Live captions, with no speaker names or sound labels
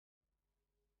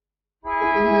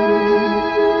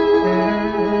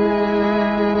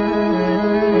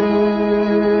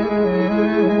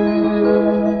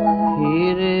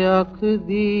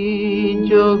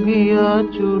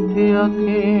झूठ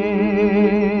आखे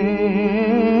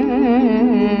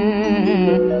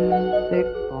ते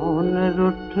कौन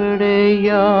रुठड़े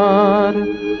यार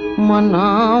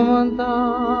मनावंदा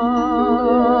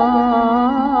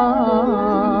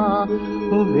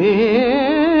वे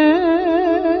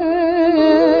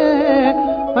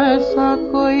ऐसा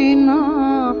कोई ना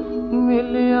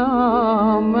मिलिया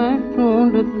मैं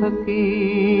ढूंढ थकी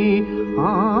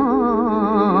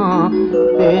हाँ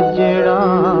ते जेड़ा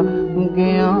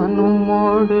गया नू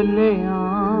मोड़ ले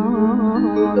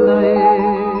आंदे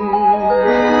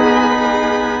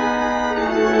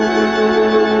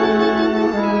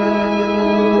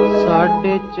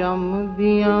साडे चम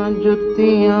दियां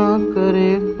जुत्तियां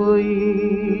करे कोई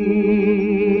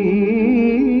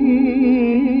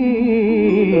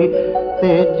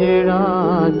ते जेड़ा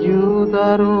जू दा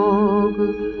रोग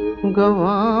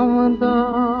गवावंदा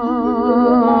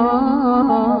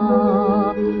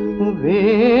वे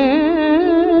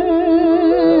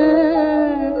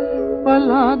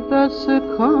भला दस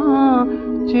खां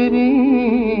चिरी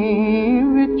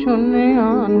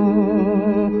विछुनियां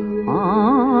नूं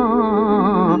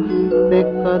हाँ ते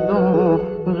कदों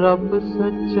रब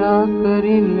सच्चा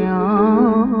करी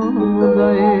लियांदा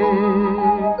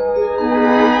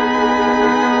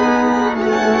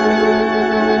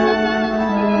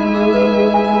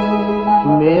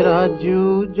मेरा जू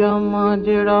जामा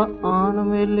जेड़ा आन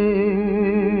मिले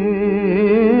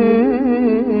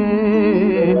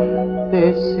ते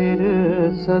सिर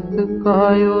सदका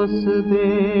उस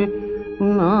दे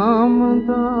नाम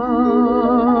दा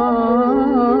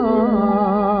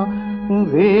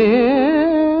वे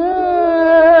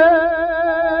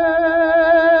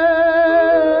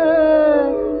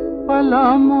भला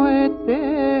मोए ते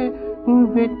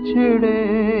बिछड़े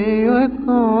ओए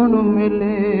कौन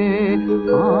मिले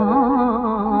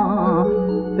हाँ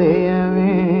ते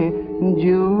एवें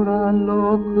जूड़ा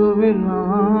लोक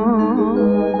विलांदे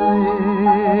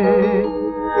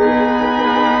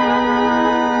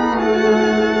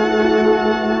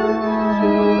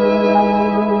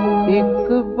एक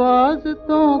बाज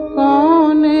तो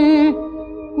कौने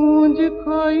गूंज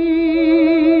खाई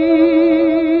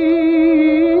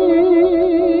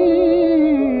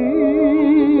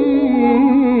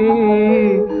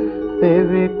ते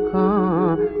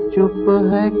वेखां चुप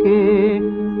है के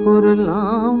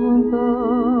गुरलाम दा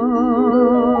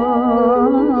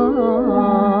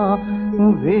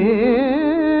वे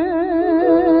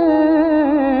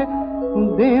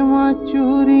देवा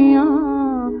चूरियां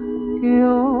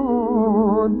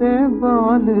क्यों दे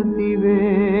बाल दिवे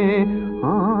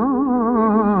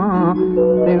हाँ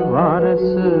ते वारस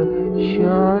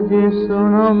शाह जे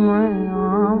सुना मैं